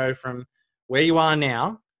you can go from where you are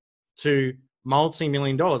now to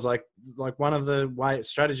multi-million dollars, like one of the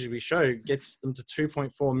strategies we show gets them to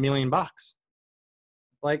 $2.4 million,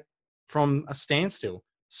 from a standstill.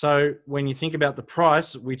 So when you think about the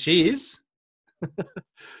price, which is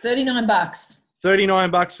 $39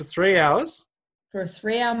 $39 for 3 hours, for a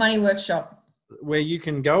 3-hour money workshop. where you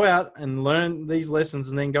can go out and learn these lessons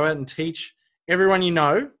and then go out and teach everyone you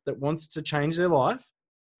know that wants to change their life.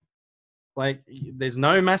 Like, there's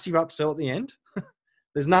no massive upsell at the end.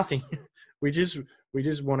 There's nothing. We just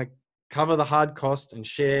want to cover the hard cost and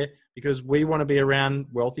share, because we want to be around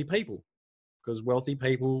wealthy people, because wealthy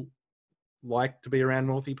people like to be around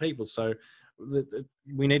wealthy people. So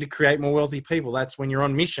we need to create more wealthy people. That's when you're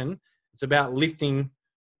on mission. It's about lifting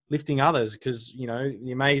others, because, you know,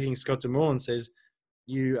 the amazing Scott DeMorland says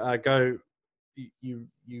you go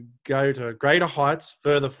to greater heights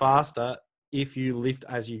further faster if you lift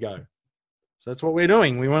as you go. So that's what we're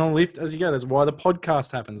doing. We want to lift as you go. That's why the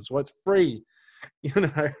podcast happens. That's why it's free, you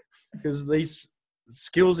know, because these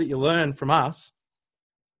skills that you learn from us,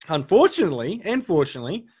 unfortunately and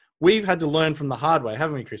fortunately, we've had to learn from the hard way,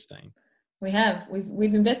 haven't we, Christine? We have.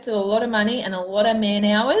 We've invested a lot of money and a lot of man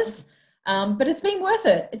hours, but it's been worth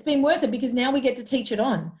it. It's been worth it because now we get to teach it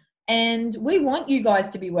on. And we want you guys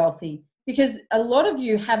to be wealthy, because a lot of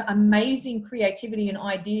you have amazing creativity and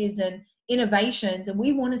ideas and innovations, and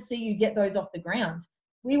we want to see you get those off the ground.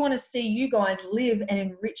 We want to see you guys live an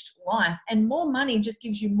enriched life, and more money just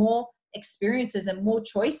gives you more experiences and more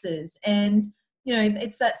choices. And, you know,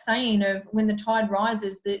 it's that saying of when the tide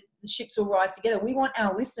rises, the ships will rise together. We want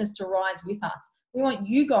our listeners to rise with us. We want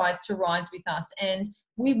you guys to rise with us, and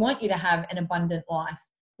we want you to have an abundant life.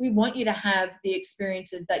 We want you to have the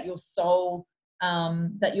experiences that your soul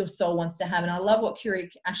wants to have. And I love what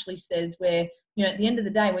Keurig Ashley says, where, you know, at the end of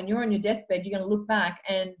the day, when you're on your deathbed, you're going to look back,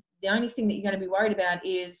 and the only thing that you're going to be worried about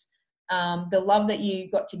is the love that you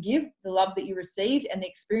got to give, the love that you received, and the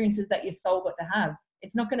experiences that your soul got to have.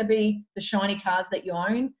 It's not going to be the shiny cars that you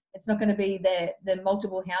own. It's not going to be the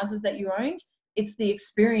multiple houses that you owned. It's the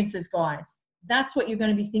experiences, guys. That's what you're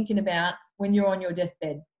going to be thinking about when you're on your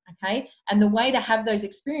deathbed, okay? And the way to have those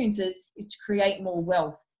experiences is to create more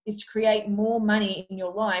wealth, is to create more money in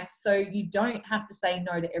your life, so you don't have to say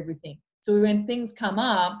no to everything. So when things come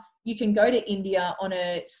up, you can go to India on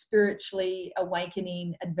a spiritually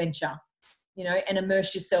awakening adventure, you know, and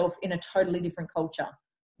immerse yourself in a totally different culture.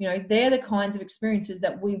 You know, they're the kinds of experiences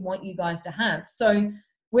that we want you guys to have. So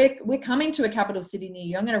we're coming to a capital city near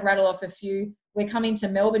you. I'm going to rattle off a few. We're coming to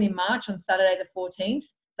Melbourne in March on Saturday the 14th.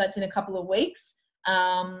 That's in a couple of weeks.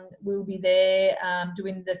 We'll be there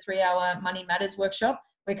doing the 3-hour Money Matters workshop.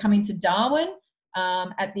 We're coming to Darwin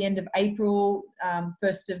at the end of April,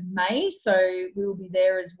 1st of May. So we'll be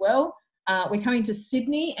there as well. We're coming to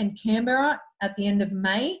Sydney and Canberra at the end of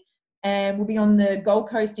May. And we'll be on the Gold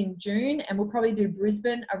Coast in June, and we'll probably do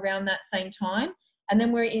Brisbane around that same time. And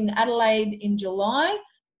then we're in Adelaide in July.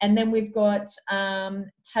 And then we've got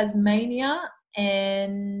Tasmania,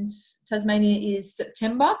 and Tasmania is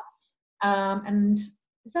September. And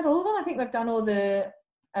is that all of them? I think we've done all the...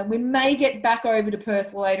 we may get back over to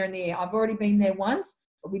Perth later in the year. I've already been there once,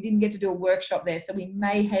 but we didn't get to do a workshop there. So we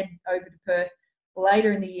may head over to Perth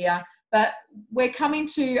later in the year. But we're coming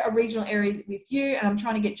to a regional area with you, and I'm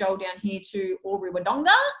trying to get Joel down here to Albury Wodonga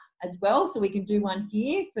as well, so we can do one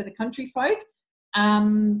here for the country folk.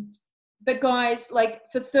 But guys, like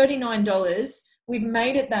for $39, we've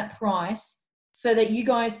made it that price so that you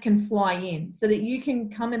guys can fly in, so that you can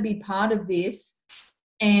come and be part of this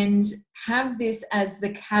and have this as the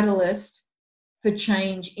catalyst for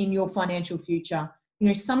change in your financial future. You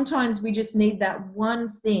know, sometimes we just need that one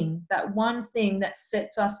thing that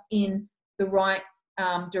sets us in the right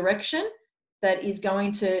direction, that is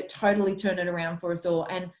going to totally turn it around for us all.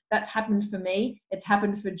 And that's happened for me. It's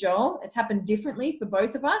happened for Joel. It's happened differently for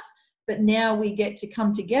both of us. But now we get to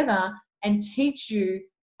come together and teach you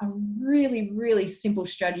a really, really simple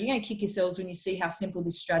strategy. You're going to kick yourselves when you see how simple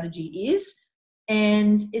this strategy is.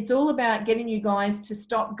 And it's all about getting you guys to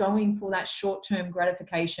stop going for that short-term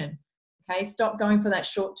gratification. Okay, stop going for that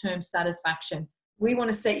short-term satisfaction. We want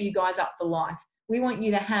to set you guys up for life. We want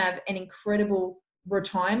you to have an incredible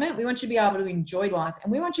retirement. We want you to be able to enjoy life,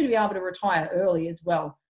 and we want you to be able to retire early as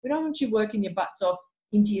well. We don't want you working your butts off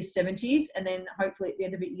into your 70s and then hopefully at the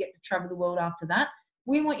end of it you get to travel the world after that.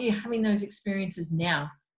 We want you having those experiences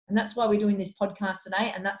now. And that's why we're doing this podcast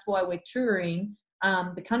today, and that's why we're touring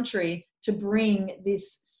the country to bring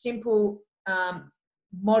this simple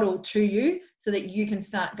model to you so that you can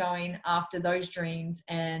start going after those dreams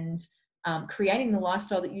and creating the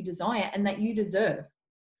lifestyle that you desire and that you deserve.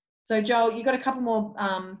 So Joel, you got a couple more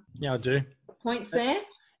Yeah, I do. points there?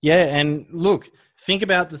 Yeah, and look, think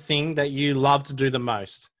about the thing that you love to do the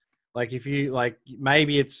most. Like if you like,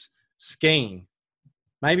 maybe it's skiing.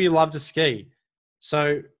 Maybe you love to ski.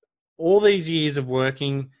 So all these years of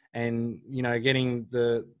working and, you know, getting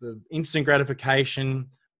the instant gratification,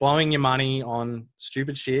 blowing your money on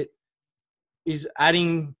stupid shit is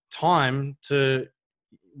adding time to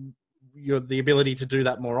the ability to do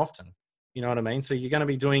that more often. You know what I mean? So you're going to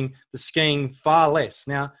be doing the skiing far less.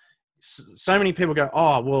 Now, so many people go,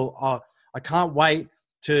 oh, well, I can't wait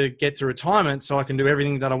to get to retirement so I can do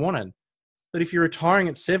everything that I wanted. But if you're retiring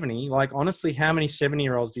at 70, like honestly, how many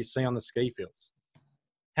 70-year-olds do you see on the ski fields?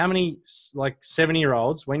 How many like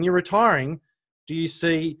 70-year-olds, when you're retiring, do you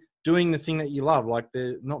see doing the thing that you love? Like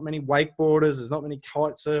there's not many wakeboarders, there's not many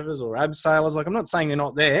kite surfers or abseilers. Like I'm not saying they're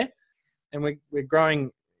not there. And we're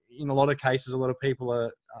growing, in a lot of cases, a lot of people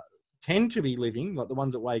tend to be living, like the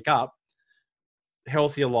ones that wake up,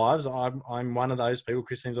 healthier lives. I'm one of those people.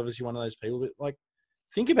 Christine's obviously one of those people. But like,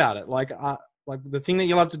 think about it. Like the thing that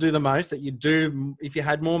you love to do the most, that you do if you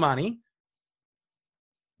had more money,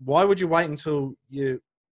 why would you wait until you,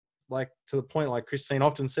 like, to the point, like Christine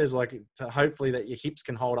often says, like, to hopefully that your hips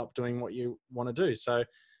can hold up doing what you want to do. So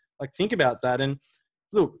like, think about that. And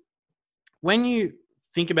look, when you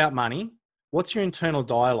think about money, what's your internal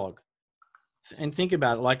dialogue? And think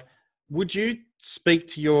about it. Like, would you speak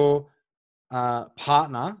to your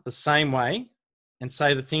partner the same way and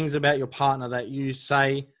say the things about your partner that you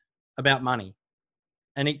say about money?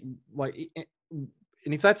 And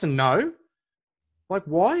if that's a no, like,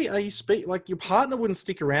 why are you like, your partner wouldn't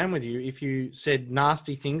stick around with you if you said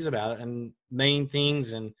nasty things about it and mean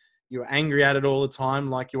things and you're angry at it all the time,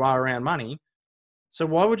 like you are around money. So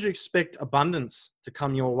why would you expect abundance to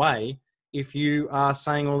come your way if you are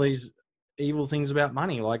saying all these evil things about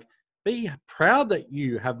money? Like, be proud that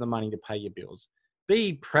you have the money to pay your bills.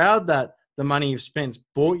 Be proud that the money you've spent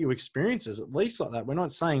bought you experiences, at least like that. We're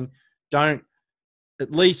not saying don't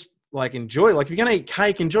at least like enjoy. Like, if you're going to eat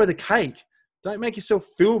cake, enjoy the cake. Don't make yourself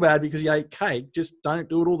feel bad because you ate cake. Just don't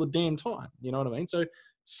do it all the damn time. You know what I mean? So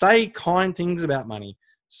say kind things about money.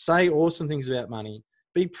 Say awesome things about money.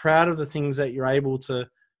 Be proud of the things that you're able to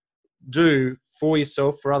do for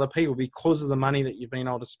yourself, for other people, because of the money that you've been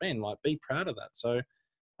able to spend. Like, be proud of that. So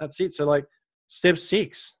that's it. So like, step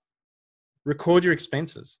 6, record your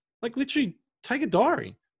expenses. Like, literally take a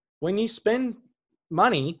diary. When you spend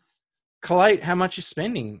money, collate how much you're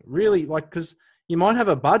spending. Really, like, because you might have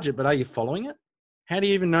a budget, but are you following it? How do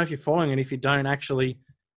you even know if you're following it if you don't actually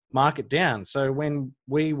mark it down? So when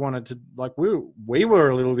we wanted to, like, we were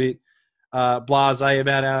a little bit blasé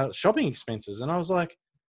about our shopping expenses. And I was like,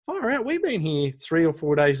 far out, we've been here 3 or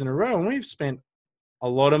 4 days in a row and we've spent a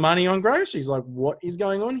lot of money on groceries. Like, what is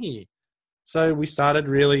going on here? So we started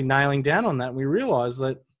really nailing down on that. And we realized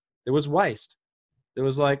that there was waste. There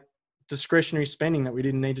was like discretionary spending that we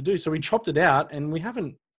didn't need to do. So we chopped it out and we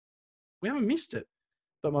haven't missed it.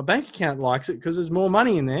 But my bank account likes it because there's more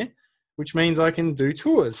money in there, which means I can do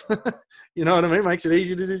tours. You know what I mean? It makes it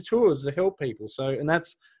easier to do tours to help people. So, and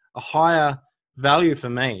that's a higher value for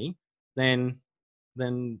me than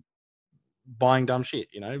buying dumb shit,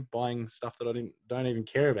 you know, buying stuff that I don't even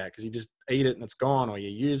care about because you just eat it and it's gone, or you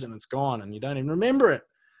use it and it's gone and you don't even remember it.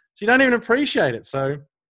 So you don't even appreciate it. So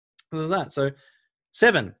there's that. So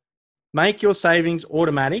 7, make your savings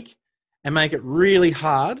automatic and make it really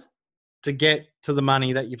hard to get to the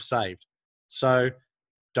money that you've saved. So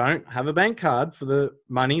don't have a bank card for the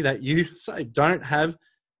money that you save. Don't have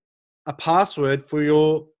a password for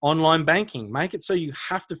your online banking. Make it so you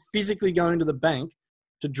have to physically go into the bank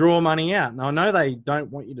to draw money out. Now, I know they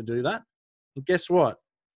don't want you to do that. And guess what?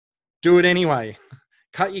 Do it anyway.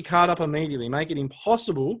 Cut your card up immediately. Make it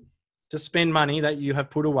impossible to spend money that you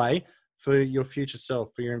have put away for your future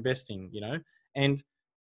self, for your investing, you know, and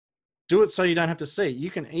do it so you don't have to see.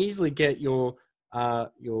 You can easily get the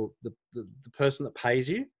person that pays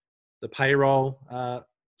you, the payroll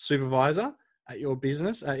supervisor at your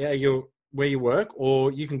business, where you work,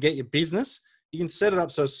 or you can get your business. You can set it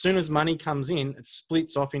up so as soon as money comes in, it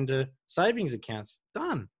splits off into savings accounts.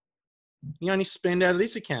 Done. You only spend out of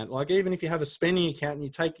this account. Like, even if you have a spending account and you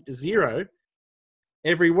take it to zero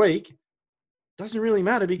every week, doesn't really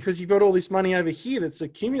matter because you've got all this money over here that's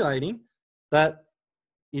accumulating that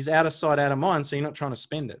is out of sight, out of mind. So you're not trying to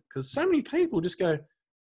spend it. Because so many people just go,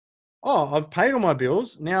 oh, I've paid all my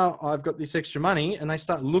bills. Now I've got this extra money, and they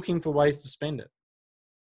start looking for ways to spend it.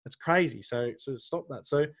 That's crazy. So stop that.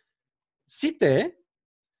 So sit there,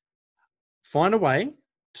 find a way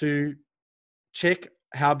to check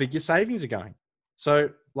how big your savings are going.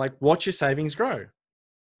 So like, watch your savings grow.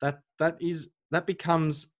 That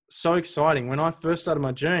becomes so exciting. When I first started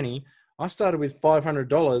my journey, I started with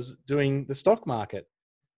 $500 doing the stock market.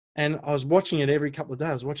 And I was watching it every couple of days.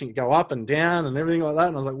 I was watching it go up and down and everything like that.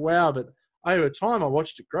 And I was like, wow. But over time, I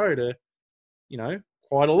watched it grow to, you know,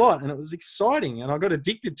 quite a lot, and it was exciting, and I got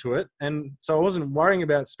addicted to it. And so I wasn't worrying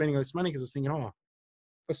about spending all this money because I was thinking, oh, if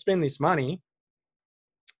I spend this money,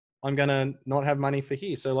 I'm going to not have money for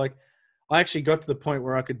here. So like I actually got to the point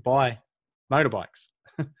where I could buy motorbikes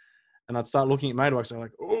and I'd start looking at motorbikes. I'm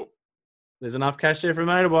like, oh, there's enough cash there for a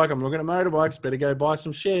motorbike. I'm looking at motorbikes, better go buy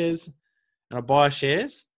some shares. And I buy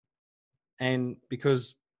shares. And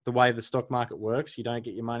because the way the stock market works, you don't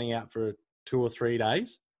get your money out for 2 or 3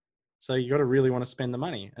 days. So you got to really want to spend the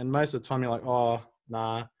money. And most of the time you're like, oh,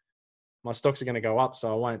 nah, my stocks are going to go up,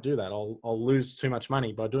 so I won't do that. I'll lose too much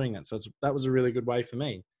money by doing that. So that was a really good way for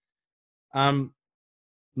me. 9,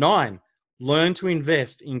 learn to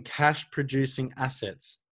invest in cash producing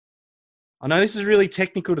assets. I know this is really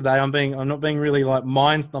technical today. I'm not being really like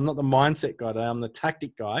I'm not the mindset guy today. I'm the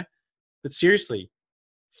tactic guy. But seriously,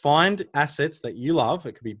 find assets that you love.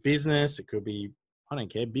 It could be business. It could be, I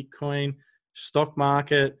don't care, Bitcoin, stock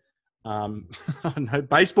market, I don't know,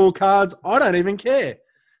 baseball cards. I don't even care.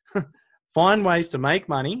 Find ways to make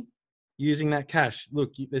money using that cash.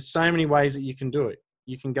 Look, there's so many ways that you can do it.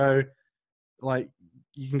 You can go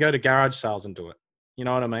to garage sales and do it. You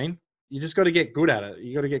know what I mean? You just got to get good at it.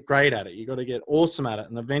 You got to get great at it. You got to get awesome at it.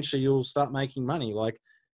 And eventually you'll start making money. Like,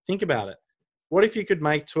 think about it. What if you could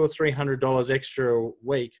make $200 or $300 extra a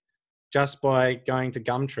week just by going to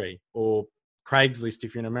Gumtree or Craigslist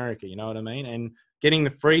if you're in America, you know what I mean? And getting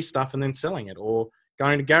the free stuff and then selling it, or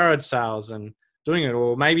going to garage sales and doing it.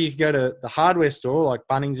 Or maybe you could go to the hardware store like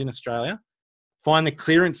Bunnings in Australia, find the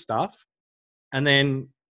clearance stuff, and then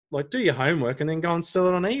like do your homework and then go and sell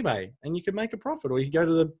it on eBay and you could make a profit. Or you go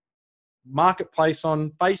to the marketplace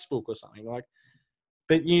on Facebook or something like.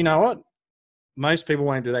 But you know what? Most people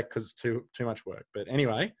won't do that because it's too much work. But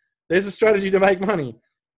anyway, there's a strategy to make money.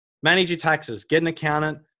 Manage your taxes. Get an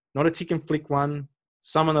accountant, not a tick and flick one.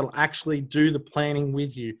 Someone that'll actually do the planning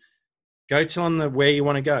with you. Go tell them where you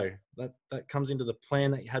want to go. That comes into the plan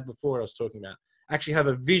that you had before I was talking about. Actually have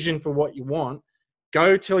a vision for what you want.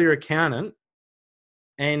 Go tell your accountant.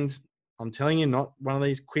 And I'm telling you, not one of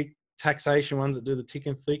these quick taxation ones that do the tick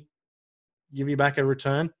and flick, give you back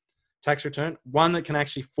a tax return. One that can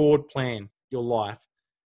actually forward plan your life.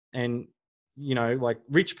 And, you know, like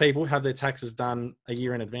rich people have their taxes done a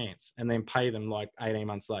year in advance and then pay them like 18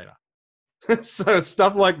 months later. So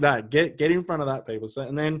stuff like that. Get in front of that, people. So,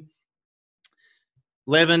 and then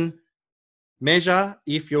 11, measure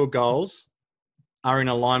if your goals are in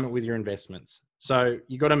alignment with your investments. So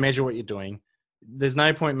you got to measure what you're doing. There's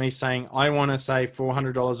no point in me saying, I want to save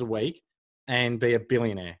 $400 a week and be a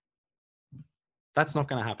billionaire. That's not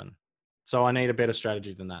going to happen. So I need a better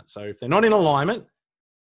strategy than that. So if they're not in alignment,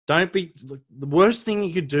 the worst thing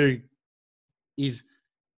you could do is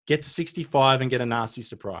get to 65 and get a nasty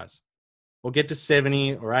surprise, or get to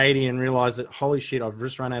 70 or 80 and realize that, holy shit, I've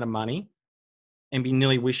just run out of money, and be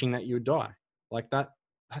nearly wishing that you would die. Like that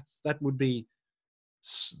would be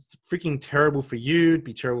freaking terrible for you. It'd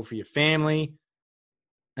be terrible for your family.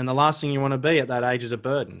 And the last thing you want to be at that age is a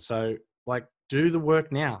burden. So like, do the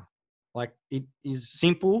work now. Like, it is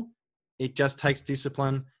simple. It just takes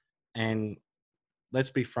discipline. And let's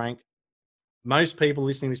be frank, most people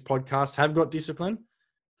listening to this podcast have got discipline,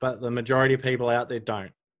 but the majority of people out there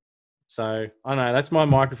don't. So I don't know, that's my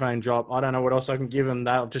microphone drop. I don't know what else I can give them.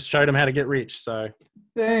 I've just showed them how to get rich. So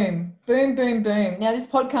boom, boom, boom, boom. Now this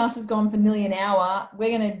podcast has gone for nearly an hour.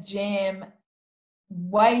 We're going to jam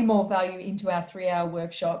way more value into our 3-hour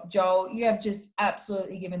workshop. Joel, you have just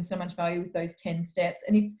absolutely given so much value with those 10 steps.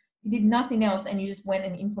 And if you did nothing else and you just went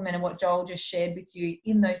and implemented what Joel just shared with you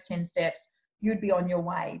in those 10 steps, you'd be on your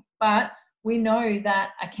way. But we know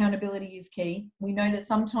that accountability is key. We know that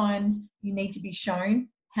sometimes you need to be shown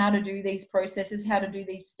how to do these processes, how to do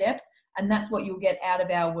these steps. And that's what you'll get out of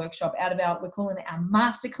our workshop, we're calling it our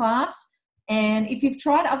masterclass. And if you've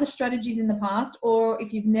tried other strategies in the past, or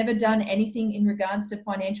if you've never done anything in regards to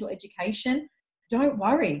financial education, don't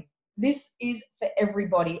worry. This is for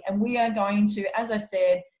everybody. And we are going to, as I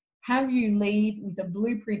said, have you leave with a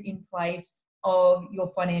blueprint in place of your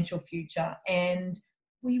financial future. And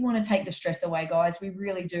we want to take the stress away, guys. We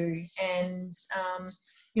really do. And,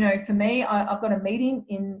 you know, for me, I've got a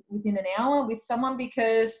meeting within an hour with someone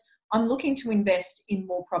because I'm looking to invest in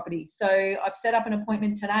more property. So I've set up an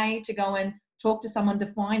appointment today to go and talk to someone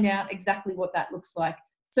to find out exactly what that looks like.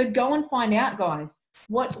 So go and find out, guys,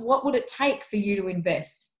 what would it take for you to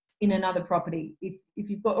invest in another property? If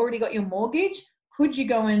you've already got your mortgage, could you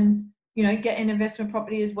go and, you know, get an investment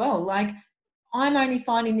property as well? Like, I'm only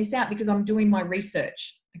finding this out because I'm doing my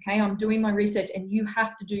research. Okay. I'm doing my research, and you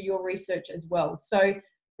have to do your research as well. So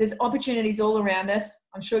there's opportunities all around us.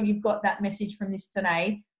 I'm sure you've got that message from this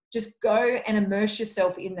today. Just go and immerse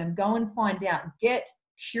yourself in them. Go and find out. Get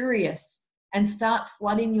curious and start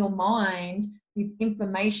flooding your mind with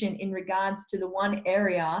information in regards to the one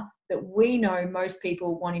area that we know most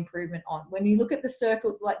people want improvement on. When you look at the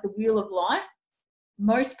circle, like the wheel of life,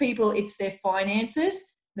 most people, it's their finances,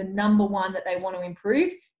 the number one that they want to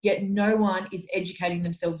improve, yet no one is educating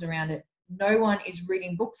themselves around it. No one is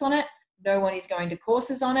reading books on it. No one is going to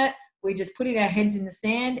courses on it. We're just putting our heads in the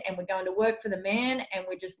sand and we're going to work for the man, and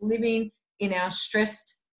we're just living in our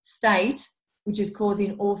stressed state, which is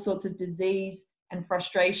causing all sorts of disease and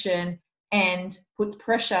frustration and puts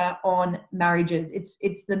pressure on marriages.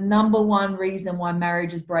 It's the number one reason why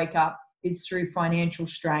marriages break up is through financial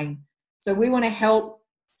strain. So we want to help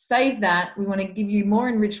save that. We want to give you more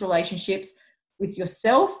enriched relationships with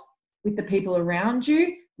yourself, with the people around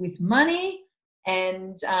you, with money,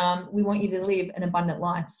 and we want you to live an abundant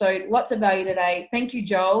life. So lots of value today. Thank you,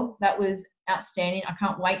 Joel. That was outstanding. I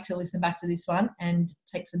can't wait to listen back to this one and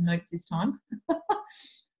take some notes this time.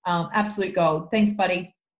 Absolute gold. Thanks,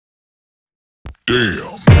 buddy.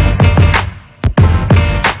 Damn.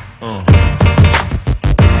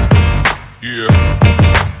 Yeah.